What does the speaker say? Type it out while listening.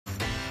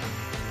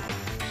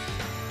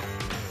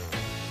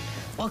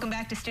Welcome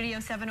back to Studio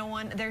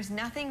 701. There's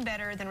nothing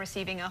better than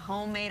receiving a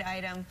homemade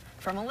item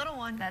from a little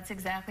one. That's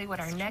exactly what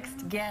our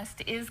next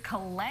guest is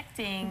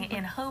collecting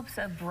in hopes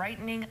of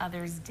brightening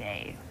others'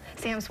 day.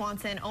 Sam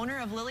Swanson, owner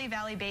of Lily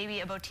Valley Baby,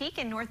 a boutique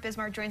in North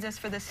Bismarck, joins us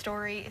for this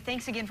story.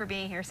 Thanks again for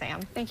being here,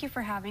 Sam. Thank you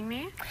for having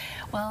me.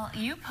 Well,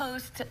 you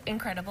post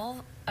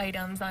incredible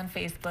items on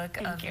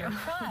Facebook of your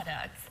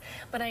products,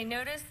 but I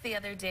noticed the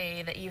other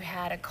day that you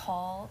had a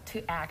call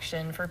to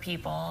action for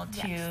people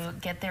to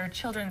get their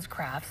children's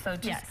crafts. So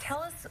just tell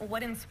us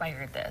what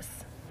inspired this.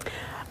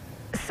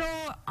 So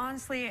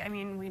honestly, I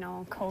mean, we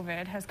know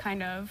COVID has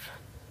kind of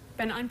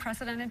been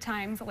unprecedented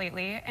times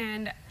lately,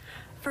 and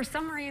for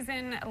some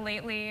reason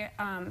lately,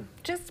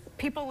 just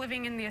people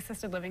living in the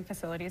assisted living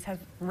facilities has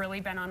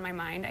really been on my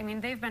mind. I mean,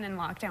 they've been in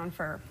lockdown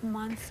for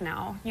months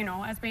now, you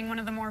know, as being one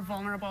of the more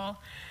vulnerable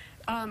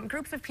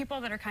groups of people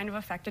that are kind of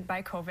affected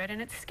by COVID,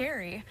 and it's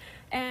scary.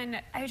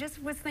 And I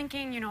just was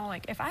thinking, you know,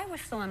 like if I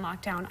was still in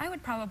lockdown, I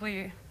would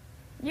probably,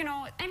 you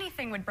know,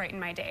 anything would brighten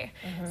my day.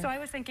 So I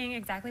was thinking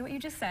exactly what you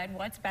just said.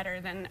 What's better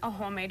than a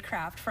homemade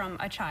craft from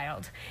a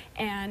child?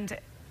 And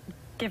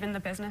given the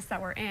business that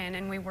we're in,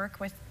 and we work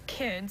with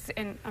kids,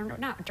 and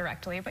not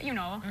directly, but you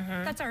know,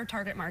 that's our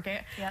target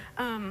market.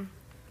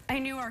 I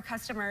knew our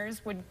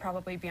customers would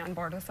probably be on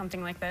board with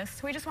something like this.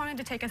 So we just wanted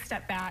to take a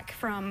step back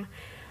from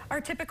our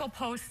typical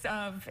posts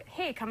of,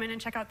 hey, come in and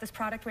check out this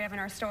product we have in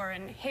our store,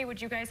 and hey,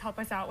 would you guys help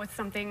us out with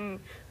something?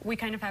 We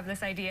kind of have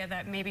this idea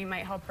that maybe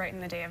might help brighten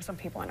the day of some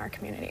people in our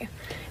community.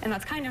 And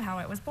that's kind of how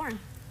it was born.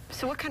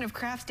 So what kind of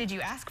crafts did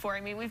you ask for?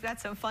 I mean, we've got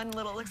some fun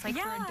little, looks like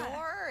for a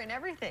door and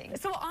everything.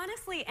 So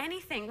honestly,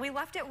 anything. We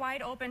left it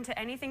wide open to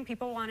anything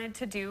people wanted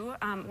to do.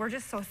 We're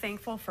just so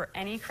thankful for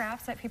any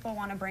crafts that people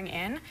want to bring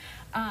in.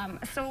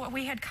 So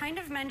we had kind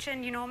of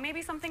mentioned, you know,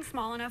 maybe something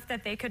small enough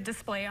that they could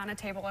display on a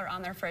table or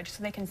on their fridge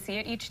so they can see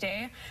it each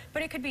day.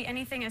 But it could be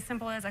anything as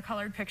simple as a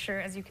colored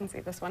picture. As you can see,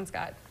 this one's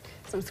got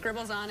some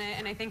scribbles on it,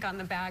 and I think on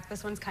the back,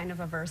 this one's kind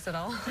of a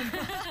versatile.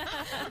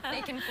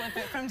 They can flip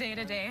it from day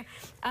to day.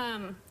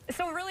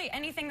 So really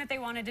anything that they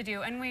wanted to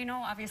do, and we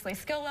know obviously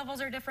skill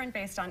levels are different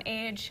based on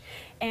age,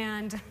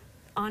 and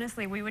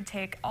honestly we would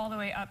take all the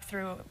way up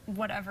through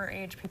whatever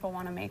age people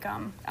want to make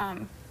them,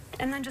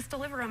 and then just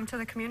deliver them to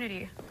the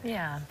community.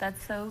 Yeah,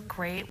 that's so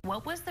great.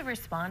 What was the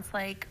response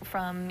like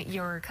from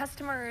your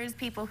customers,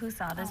 people who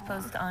saw this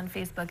post on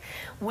Facebook?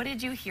 What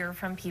did you hear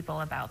from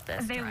people about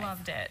this They drive?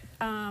 loved it.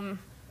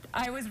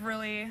 I was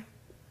really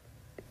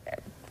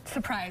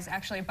surprised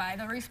actually by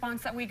the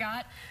response that we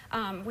got.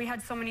 We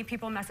had so many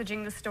people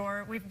messaging the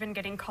store. We've been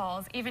getting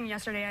calls. Even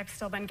yesterday I've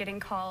still been getting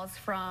calls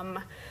from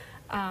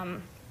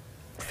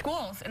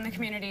schools in the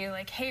community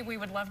like, hey, we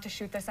would love to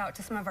shoot this out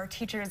to some of our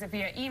teachers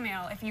via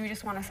email. If you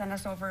just want to send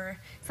us over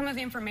some of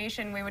the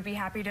information, we would be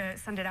happy to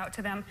send it out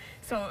to them.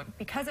 So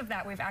because of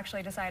that, we've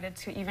actually decided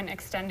to even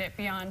extend it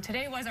beyond.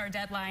 Today was our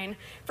deadline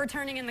for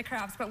turning in the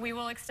crafts, but we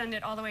will extend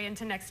it all the way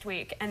into next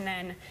week and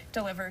then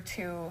deliver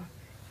to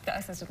the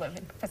assisted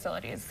living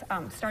facilities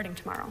starting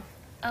tomorrow.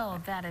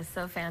 Oh, that is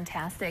so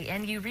fantastic.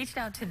 And you reached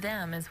out to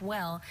them as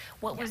well.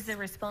 What was the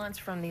response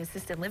from the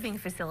assisted living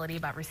facility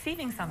about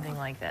receiving something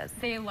like this?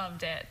 They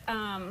loved it.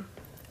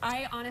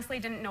 I honestly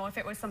didn't know if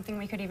it was something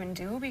we could even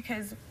do,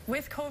 because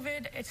with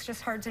COVID, it's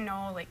just hard to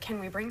know, like, can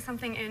we bring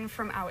something in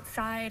from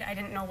outside? I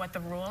didn't know what the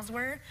rules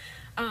were,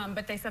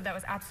 but they said that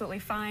was absolutely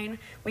fine.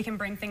 We can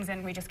bring things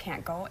in, we just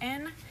can't go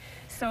in.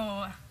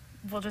 So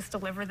we'll just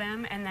deliver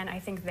them, and then I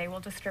think they will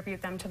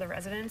distribute them to the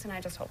residents, and I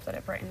just hope that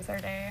it brightens their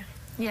day.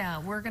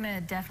 Yeah, we're going to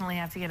definitely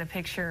have to get a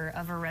picture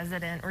of a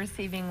resident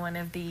receiving one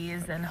of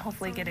these and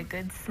hopefully get a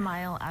good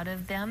smile out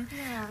of them.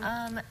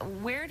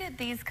 Where did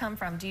these come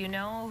from? Do you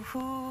know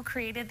who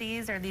created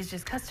these? Are these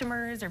just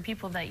customers or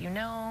people that you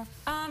know?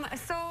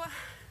 So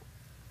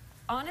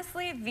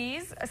honestly,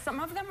 some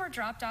of them were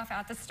dropped off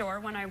at the store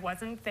when I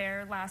wasn't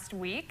there last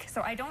week,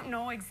 so I don't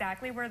know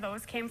exactly where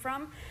those came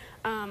from.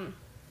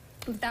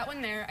 That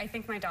one there, I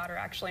think my daughter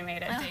actually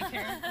made at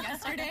daycare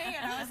yesterday,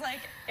 and I was like,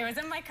 it was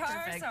in my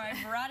car, so I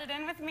brought it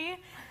in with me.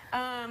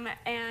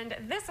 And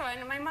this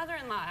one, my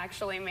mother-in-law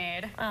actually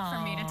made for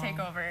me to take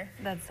over.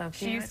 That's so cute.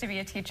 She used to be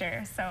a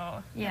teacher,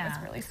 so it was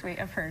really sweet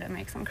of her to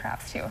make some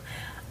crafts too.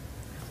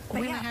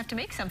 We might have to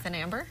make something,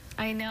 Amber.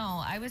 I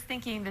know. I was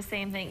thinking the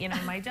same thing. You know,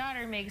 my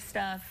daughter makes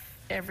stuff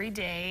every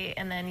day,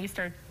 and then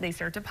they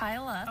start to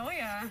pile up. Oh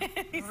yeah,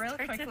 real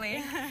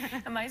quickly.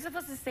 Am I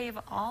supposed to save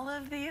all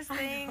of these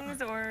things,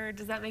 or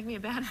does that make me a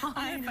bad mom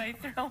if I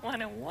throw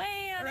one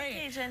away on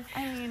occasion?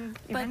 I mean,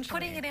 but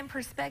putting it in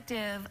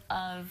perspective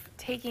of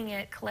taking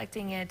it,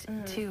 collecting it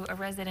to a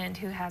resident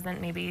who hasn't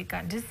maybe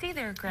gotten to see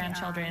their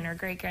grandchildren or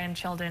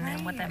great-grandchildren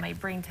and what that might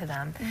bring to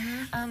them.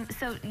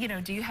 So, you know,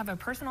 do you have a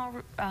personal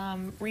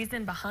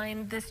reason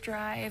behind this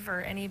drive,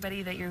 or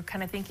anybody that you're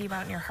kind of thinking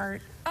about in your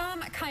heart?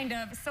 Kind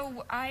of.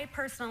 So I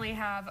personally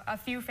have a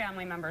few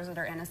family members that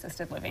are in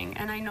assisted living,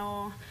 and I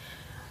know,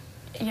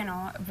 you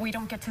know, we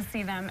don't get to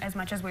see them as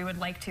much as we would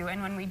like to,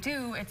 and when we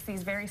do, it's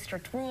these very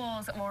strict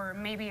rules, or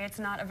maybe it's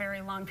not a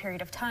very long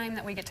period of time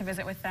that we get to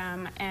visit with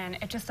them, and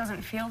it just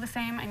doesn't feel the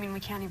same. I mean, we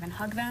can't even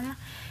hug them.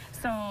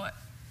 So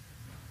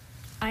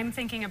I'm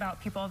thinking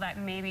about people that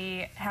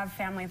maybe have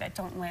family that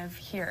don't live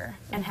here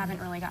and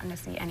haven't really gotten to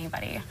see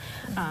anybody.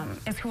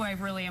 Is who I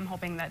really am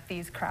hoping that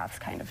these crafts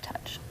kind of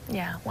touch.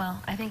 Yeah, well,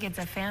 I think it's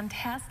a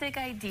fantastic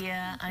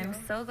idea. I'm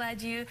so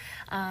glad you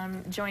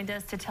joined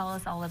us to tell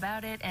us all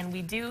about it, and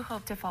we do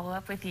hope to follow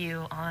up with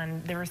you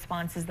on the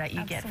responses that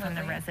you get from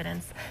the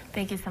residents.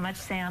 Thank you so much,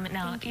 Sam.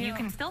 Now, you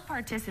can still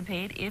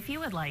participate if you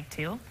would like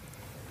to.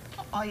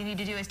 All you need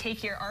to do is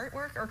take your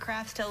artwork or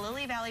crafts to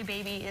Lily Valley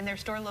Baby, and their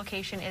store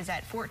location is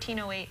at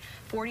 1408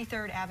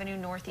 43rd Avenue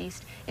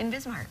Northeast in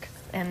Bismarck.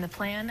 And the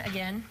plan,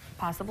 again,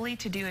 possibly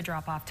to do a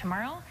drop-off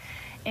tomorrow.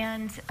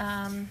 And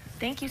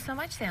thank you so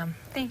much, Sam.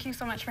 Thank you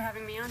so much for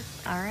having me on.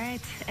 All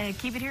right.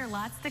 Keep it here.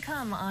 Lots to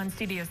come on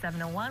Studio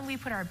 701. We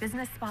put our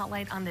business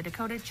spotlight on the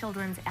Dakota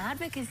Children's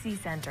Advocacy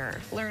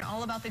Center. Learn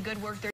all about the good work they're